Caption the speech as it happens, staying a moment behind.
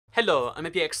Hello, I'm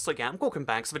PS3, welcome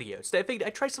back to the video. Today I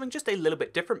tried something just a little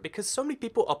bit different because so many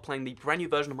people are playing the brand new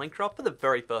version of Minecraft for the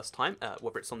very first time,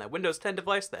 whether it's on their Windows 10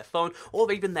 device, their phone,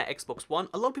 or even their Xbox One.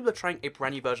 A lot of people are trying a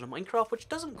brand new version of Minecraft which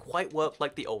doesn't quite work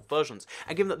like the old versions.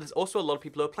 And given that there's also a lot of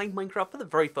people who are playing Minecraft for the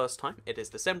very first time, it is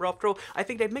December after all, I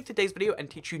think I'd make today's video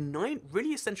and teach you 9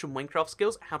 really essential Minecraft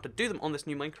skills, how to do them on this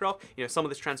new Minecraft. You know, some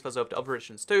of this transfers over to other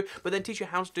editions too, but then teach you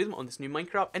how to do them on this new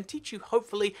Minecraft and teach you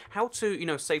hopefully how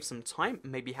to, save some time,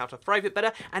 maybe how to thrive it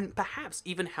better, and perhaps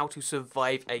even how to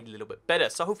survive a little bit better.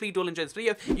 So hopefully you do all enjoy this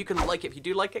video. You can like it if you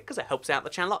do like it, because it helps out the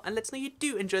channel a lot and lets know you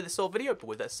do enjoy this sort of video. But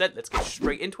with that said, let's get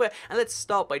straight into it, and let's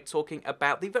start by talking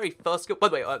about the very first skill. By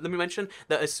the way, let me mention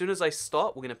that as soon as I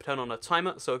start, we're going to turn on a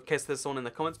timer, so in case there's someone in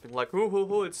the comments being like,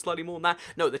 oh, it's slightly more than that.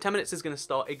 No, the 10 minutes is going to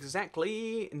start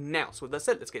exactly now. So with that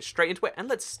said, let's get straight into it, and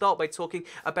let's start by talking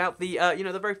about the,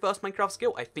 the very first Minecraft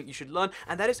skill I think you should learn,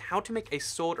 and that is how to make a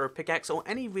sword or a pickaxe or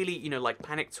any really, like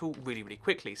panic tool really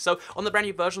quickly. So on the brand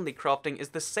new version, the crafting is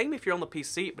the same if you're on the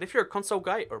PC, but if you're a console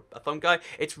guy or a phone guy,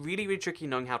 it's really tricky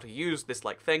knowing how to use this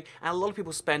thing, and a lot of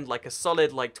people spend like a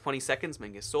solid 20 seconds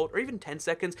making a sword, or even 10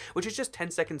 seconds, which is just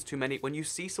 10 seconds too many when you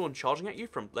see someone charging at you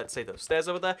from, let's say, those stairs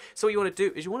over there. So what you want to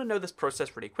do is you want to know this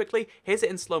process really quickly. Here's it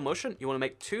in slow motion. You want to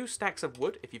make 2 stacks of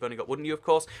wood, if you've only got wood in you, of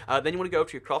course. Then you want to go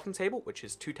to your crafting table, which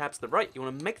is 2 tabs to the right. You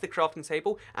want to make the crafting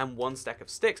table and 1 stack of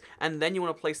sticks, and then you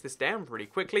want to place this down really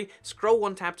quickly, scroll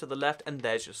 1 tab to the left, and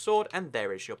there's your sword, and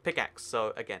there is your pickaxe.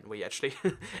 So again, we actually,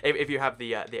 if you have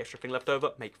the extra thing left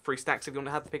over, make 3 stacks if you want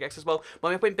to have the pickaxe as well.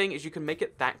 But my point being is you can make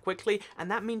it that quickly,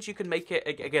 and that means you can make it,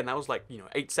 again, that was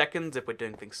 8 seconds if we're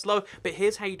doing things slow, but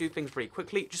here's how you do things really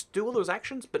quickly. Just do all those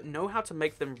actions, but know how to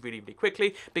make them really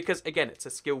quickly, because again, it's a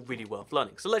skill really worth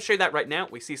learning. So let's show you that right now.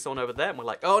 We see someone over there, and we're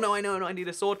like, oh no, I know, I need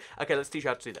a sword. Okay, let's teach you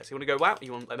how to do this. You want to go out,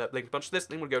 you want to make a bunch of this,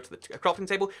 then you want to go to the crafting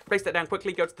table, place that down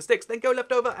quickly, go to the sticks, then go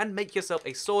left over and make yourself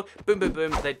a sword. Boom, boom,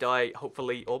 boom, they die,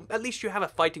 hopefully, or at least you have a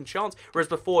fighting chance, whereas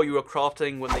before you were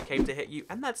crafting when they came to hit you,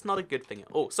 and that's not a good thing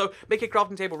at all. So make a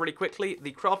crafting table really quickly.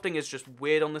 The crafting is just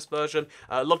weird on this version.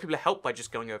 A lot of people are helped by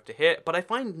just going over to here, but I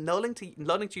find learning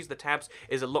to use the tabs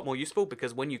is a lot more useful,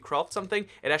 because when you craft something,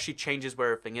 it actually changes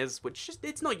where everything is, which just,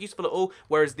 it's not useful at all,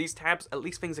 whereas these tabs, at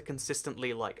least things are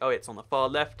consistently like, oh, it's on the far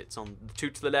left, it's on the 2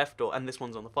 to the left, and this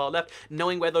one's on the far left.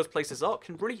 Knowing where those places are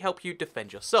can really help you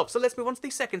defend yourself. So let's move on to the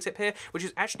second tip here, which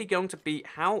is actually going to be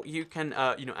how you can,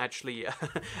 actually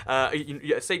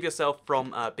save yourself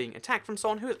from being attacked from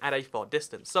someone who is at a far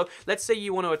distance. So let's say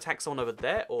you want to attack someone over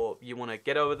there, or you want to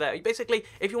get over there. Basically,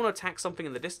 if you want to attack something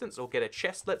in the distance, or get a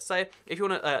chest, let's say, if you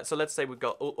want to, so let's say we've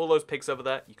got all those pigs over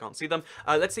there, you can't see them.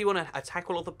 Let's say you want to attack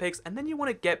all of the pigs, and then you want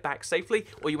to get back safely,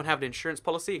 or you want to have an insurance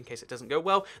policy in case it doesn't go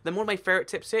well. Then one of my favorite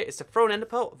tips here is to throw an ender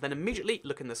pearl, then immediately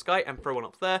look in the sky and throw one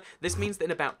up there. This means that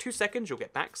in about 2 seconds you'll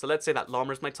get back. So let's say that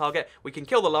llama is my target. We can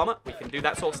kill the llama, we can do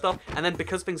that sort of stuff, and then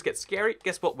because things get scary,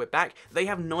 guess what? We're back. They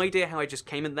have no idea how I just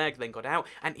came in there, then got out,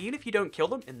 and even if you don't kill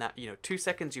them in that 2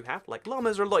 seconds you have, like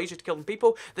llamas are a lot easier to kill than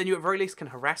people, then you at very least can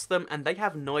harass them, and they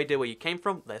have no idea where you came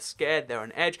from. They're scared, they're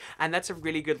on edge, and that's a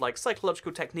really good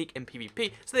psychological technique in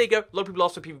PvP. So there you go. A lot of people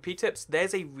ask for PvP tips.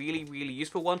 There's a really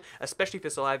useful one, especially for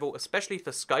survival, especially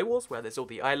for Skywars, where there's all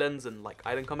the islands and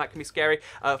island combat can be scary.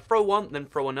 Throw one, then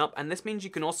throw one up, and this means you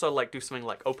can also do something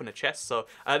like open a chest. So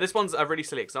this one's a really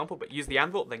silly example, but use the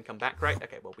anvil, then come back, right?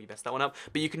 Okay, well, we messed that one up,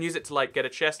 but you can use it to get a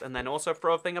chest and then also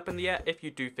throw a thing up in the air if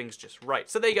you do things just right.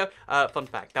 So there you go. Fun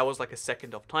fact, that was a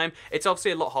second off time. It's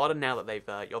obviously a lot harder now that they've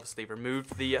obviously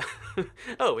removed the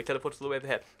oh, we teleported all the way over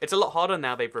here. It's a lot harder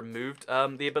now they've removed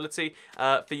the ability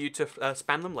for you to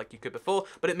spam them like you could before,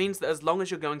 but it means that as long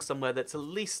as you're going somewhere that's at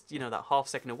least that half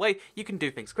second away, you can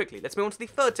do things quickly. Let's move on to the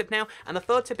third tip now, and the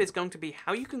third tip is going to be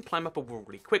how you can climb up a wall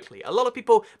really quickly. A lot of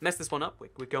people mess this one up.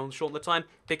 We're going short on the time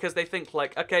because they think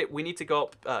okay, we need to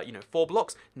go up 4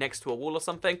 blocks next to a wall or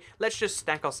something. Let's just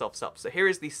stack ourselves up. So here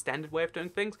is the standard way of doing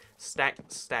things: stack,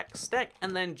 stack, stack,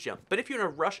 and then jump. But if you're in a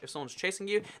rush, if someone's chasing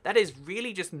you, that is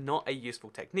really just not a useful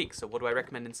technique. So what do I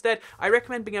recommend instead? I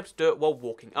recommend being able to do it while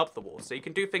walking up the wall. So you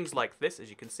can do things like this, as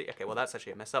you can see. Okay, well, that's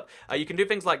actually a mess up. You can do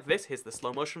things like this. Here's the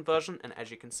slow motion version, and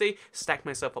as you can see, stack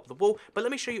myself up the wall. But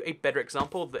let me show you a better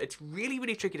example that it's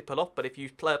really tricky to pull off, but if you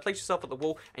place yourself at the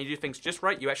wall and you do things just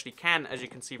right, you actually can, as you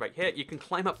can see right here, you can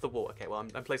climb up the wall. Okay, well,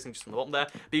 I'm placing just on the bottom there,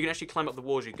 but you can actually climb up the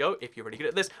wall as you go if you're really good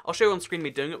at this. I'll show you on screen me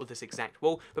doing it with this exact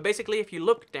wall, but basically if you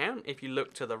look down, if you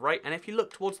look to the right, and if you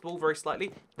look towards the wall very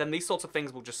slightly, then these sorts of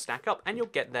things will just stack up and you'll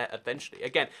get there eventually.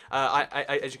 Again,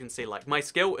 as you can see, my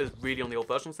skill is really on the old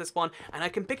versions of this one, and I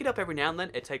can pick it up every now and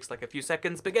then. It takes a few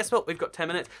seconds, but guess what? We've got 10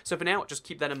 minutes, so for now, just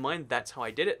keep that in mind. That's how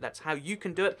I did it. That's how you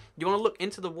can do it. You want to look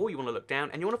into the wall, you want to look down,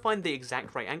 and you want to find the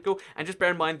exact right angle, and just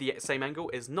bear in mind the same angle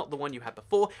is not the one you had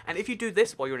before, and if you do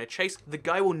this while you're in a chase, the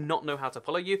guy will not know how to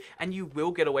follow you, and you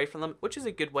will get away from them, which is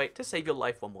a good way to save your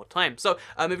life one more time. So,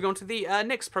 moving on to the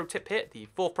next pro tip here, the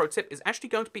fourth pro tip is actually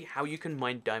going to be how you can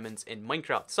mine diamonds in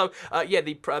Minecraft. So, yeah,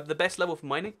 the best level for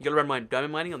mining, you'll run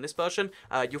diamond mining on this version,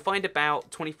 you'll find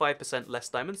about 25% less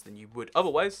diamonds than you would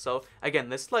otherwise. So, again,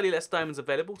 there's slightly less diamonds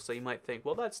available, so you might think,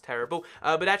 well, that's terrible.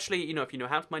 But actually, you know, if you know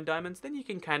how to mine diamonds, then you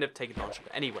can kind of take advantage of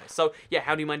it anyway. So, yeah,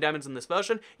 how do you mine diamonds in this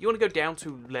version? You want to go down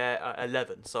to layer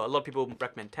 11. So, a lot of people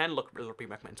recommend 10, a lot of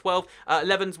people recommend 12.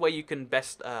 11's where you can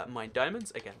best mine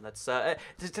diamonds. Again, that's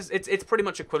it's pretty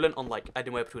much equivalent on like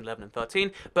anywhere between 11 and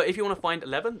 13. But if you want to find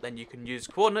 11, then you can use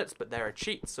coordinates, but they're a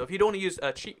cheat. So, if you don't want to use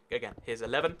a cheat, again, here's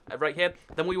 11 right here.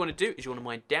 Then what you want to do is you want to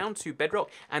mine down to bedrock,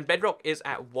 and bedrock is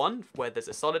at 1 where there's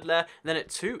a solid layer. Then at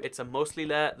 2, it's a mostly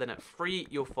layer. Then at 3,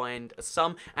 you'll find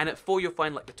some, and at 4, you'll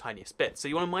find like the tiniest bit. So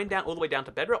you want to mine down all the way down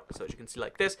to bedrock. So as you can see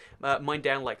like this, mine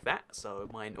down like that. So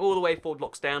mine all the way 4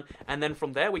 blocks down, and then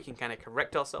from there we can kind of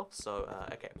correct ourselves. So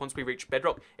okay, once we reach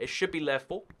bedrock, it should be layer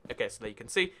 4. Okay, so there you can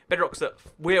see bedrock's at,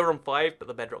 we're on 5, but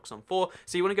the bedrock's on 4.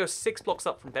 So you want to go 6 blocks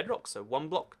up from bedrock. So 1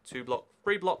 block, 2 block,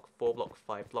 3 block, 4 block,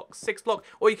 5 block, 6 block,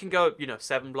 or you can go, you know,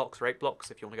 7 blocks or 8 blocks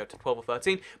if you want to go to 12 or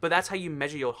 13, but that's how you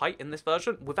measure your height in this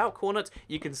version. Without coordinates,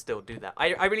 you can still do that.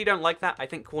 I really don't like that. I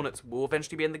think coordinates will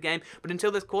eventually be in the game, but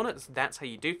until there's coordinates, that's how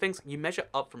you do things. You measure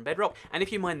up from bedrock, and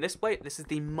if you mine this way, this is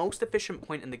the most efficient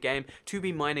point in the game to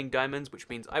be mining diamonds, which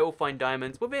means I will find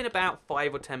diamonds within about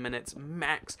 5 or 10 minutes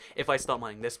max if I start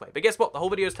mining this way. But guess what? The whole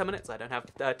video is 10 minutes. I don't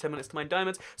have 10 minutes to mine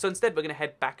diamonds, so instead we're going to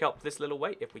head back up this little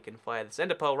way, if we can fire this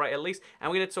ender pearl right at least, and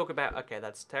we're going to talk about, okay,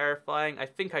 that's terrifying. I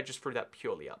think I just threw that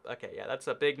purely up. Okay, yeah, that's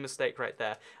a big mistake right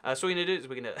there. So what we're going to do is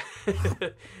we're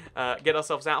going to get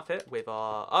ourselves out of here with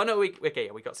our, oh no, okay,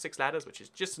 yeah, we got 6 ladders, which is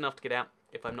just enough to get out,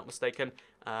 if I'm not mistaken.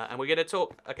 And we're going to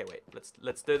talk, okay, wait,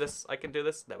 let's do this. I can do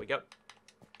this. There we go.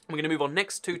 We're going to move on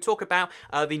next to talk about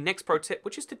the next pro tip,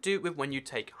 which is to do with when you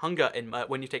take hunger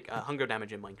hunger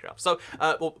damage in Minecraft. So,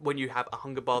 or when you have a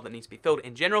hunger bar that needs to be filled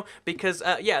in general, because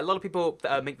yeah, a lot of people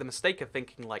make the mistake of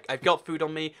thinking like, I've got food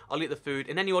on me, I'll eat the food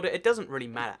in any order. It doesn't really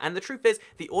matter, and the truth is,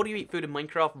 the order you eat food in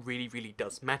Minecraft really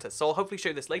does matter. So I'll hopefully show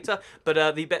you this later.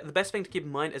 But the best thing to keep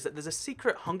in mind is that there's a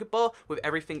secret hunger bar with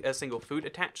everything single food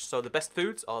attached. So the best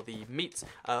foods are the meats,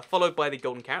 followed by the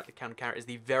golden carrot. The golden carrot is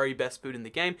the very best food in the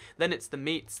game. Then it's the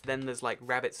meats. Then there's like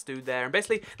rabbit stew there, and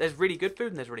basically there's really good food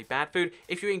and there's really bad food.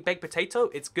 If you're eating baked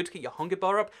potato, it's good to get your hunger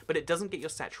bar up, but it doesn't get your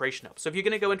saturation up. So if you're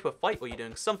going to go into a fight or you're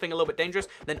doing something a little bit dangerous,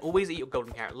 then always eat your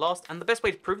golden carrot last. And the best way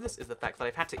to prove this is the fact that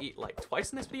I've had to eat like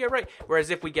twice in this video, right?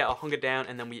 Whereas if we get our hunger down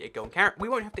and then we eat a golden carrot, we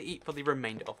won't have to eat for the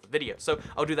remainder of the video. So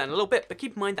I'll do that in a little bit, but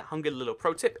keep in mind that hunger little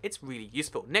pro tip, it's really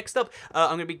useful. Next up, I'm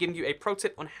going to be giving you a pro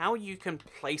tip on how you can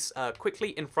place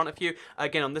quickly in front of you.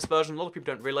 Again, on this version, a lot of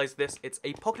people don't realize this. It's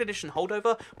a pocket edition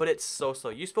holdover, but it's so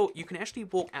useful. You can actually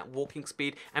walk at walking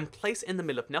speed and place in the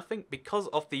middle of nothing because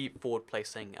of the forward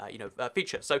placing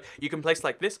feature. So you can place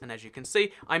like this, and as you can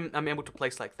see, I'm able to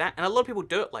place like that, and a lot of people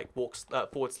do it like walks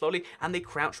forward slowly, and they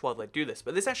crouch while they do this.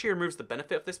 But this actually removes the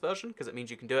benefit of this version because it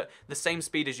means you can do it the same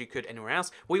speed as you could anywhere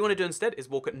else. What you want to do instead is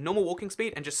walk at normal walking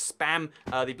speed and just spam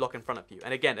the block in front of you.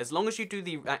 And again, as long as you do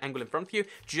the angle in front of you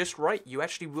just right, you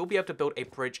actually will be able to build a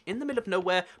bridge in the middle of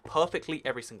nowhere perfectly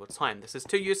every single time. This has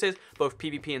 2 uses, both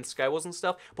PvP and skywars and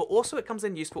stuff, but also it comes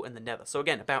in useful in the nether. So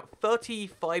again, about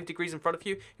 35 degrees in front of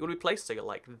you, you want to be placed, so you're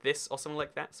like this or something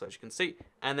like that, so as you can see.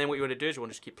 And then what you want to do is you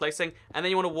want to just keep placing, and then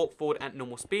you want to walk forward at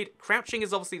normal speed. Crouching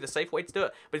is obviously the safe way to do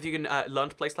it, but if you can learn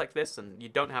to place like this and you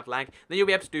don't have lag, then you'll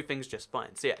be able to do things just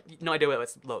fine. So yeah, no idea where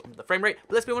it's low the frame rate,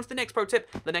 but let's move on to the next pro tip,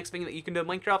 the next thing that you can do in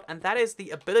Minecraft, and that is the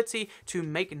ability to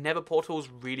make nether portals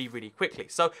really quickly.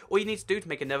 So all you need to do to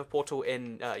make a nether portal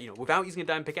in, without using a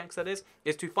diamond pickaxe, that is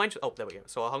to find, oh, there we go.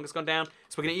 So our hunger's gone down,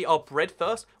 so we're going to eat our bread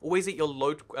first. Always eat your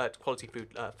low quality food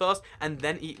first, and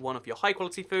then eat one of your high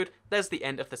quality food. There's the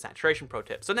end of the saturation pro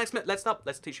tip. So next,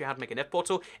 let's teach you how to make a nether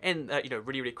portal in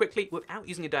really quickly without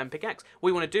using a diamond pickaxe. What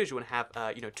you want to do is you want to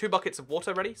have 2 buckets of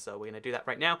water ready. So we're going to do that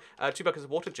right now. 2 buckets of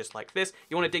water just like this.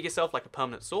 You want to dig yourself like a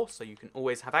permanent source so you can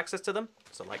always have access to them.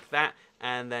 So like that.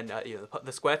 And then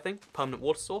the square thing, permanent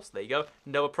water source. There you go.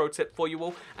 Another pro tip for you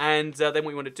all. And then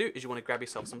what you want to do is you want to grab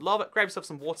yourself some lava, grab yourself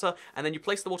some water, and then you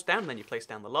place the water down, and then you place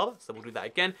down the lava. So we'll do that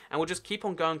again, and we'll just keep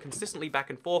on going consistently back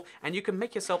and forth, and you can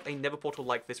make yourself a nether portal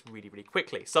like this really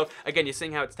quickly. So again, you're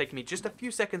seeing how it's taking me just a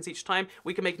few seconds each time.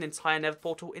 We can make an entire nether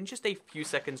portal in just a few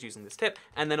seconds using this tip,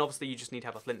 and then obviously you just need to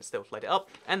have a flint and steel to light it up,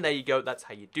 and there you go. That's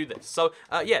how you do this. So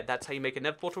yeah, that's how you make a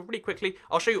nether portal really quickly.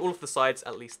 I'll show you all of the sides,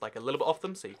 at least like a little bit of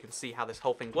them, so you can see how this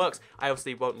whole thing works. I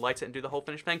obviously won't light it and do the whole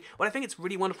finish thing, but I think it's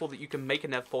really wonderful that you can make a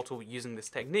nether portal using this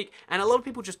technique, and a lot of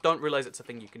people just don't realize it's a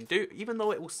thing you can do, even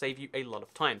though it will save you a lot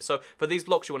of time. So for these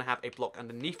blocks, you want to have a block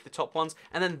underneath the top ones,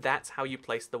 and then that's how you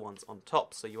place the ones on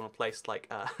top. So you want to place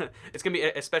like, it's going to be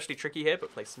especially tricky here,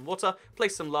 but place some water,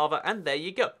 place some lava, and there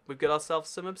you go. We've got ourselves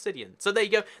some obsidian. So there you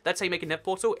go. That's how you make a nether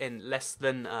portal in less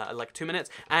than like 2 minutes.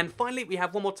 And finally, we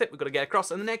have one more tip we've got to get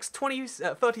across in the next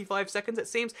 35 seconds, it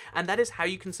seems, and that is how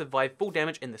you can survive full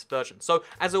damage in this version. So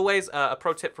as always, a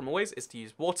pro tip from always is to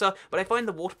use water, but I find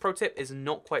the water pro tip is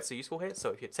not quite so useful here. So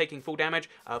if you're taking full damage,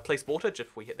 place water just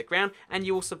before you hit the ground, and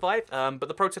you will survive. But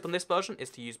the pro tip on this version is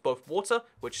to use both water,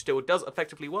 which still does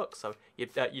effectively work. So you're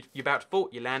about to fall,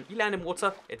 you land in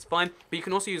water, it's fine. But you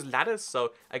can also use ladders.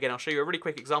 So again, I'll show you a really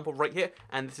quick example right here,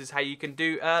 and this is how you can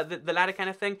do the ladder kind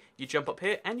of thing. You jump up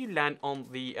here and you land on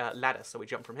the ladder. So we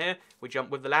jump from here, we jump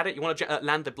with the ladder. You want to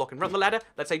land the block and run the ladder.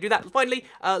 That's how you do that. Finally,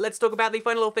 let's talk about the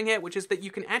final little thing here, which is that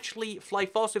you can actually fly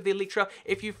fast with the Elytra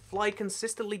if you fly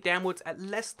consistently downwards at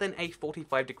less than a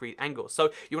 45-degree angle.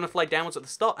 So you want to fly downwards at the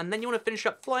start, and then you want to finish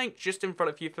up flying just in front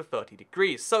of you for 30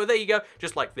 degrees. So there you go,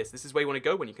 just like this. This is where you want to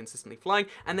go when you're consistently flying,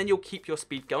 and then you'll keep your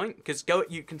speed going, because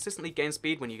you consistently gain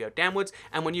speed when you go downwards,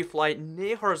 and when you fly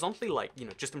near horizontally, like, you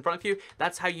know, just in front of you,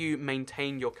 that's how you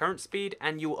maintain your current speed,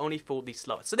 and you will only fall the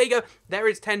slowest. So there you go. There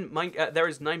is 9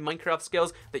 Minecraft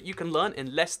skills that you can learn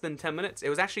in less than 10 minutes. It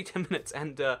was actually 10 minutes,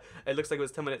 and it looks like it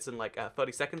was 10 minutes and like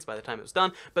 30 seconds by the time it was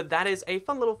done. But that is a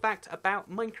fun little fact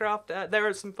about Minecraft. There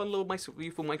are some fun little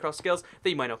useful Minecraft skills that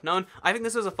you might not have known. I think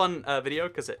this was a fun video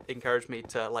because it encouraged me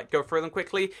to like go through them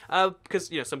quickly.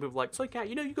 Because, you know, some people are like, so Cat,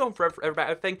 you know, you're going forever about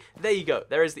everything. There you go.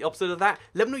 There is the opposite of that.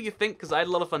 Let me know what you think, because I had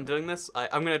a lot of fun doing this.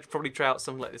 I'm going to probably try out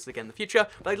something like this again in the future,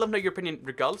 but I'd love to know your opinion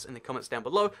regardless in the comments down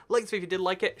below. Like this video if you did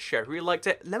like it, share if you really liked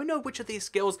it. Let me know which of these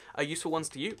skills are useful ones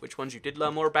to you, which ones you did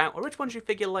learn more about, or which ones you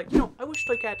figure like, you know, I wish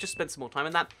Cat just spent some more time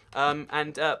on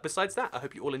that. Besides that, I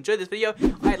hope you all enjoyed this video.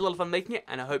 I had a lot of fun making it,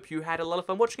 and I hope you had a lot of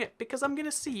fun watching it, because I'm going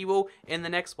to see you all in the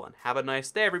next one. Have a nice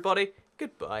day, everybody.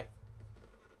 Goodbye.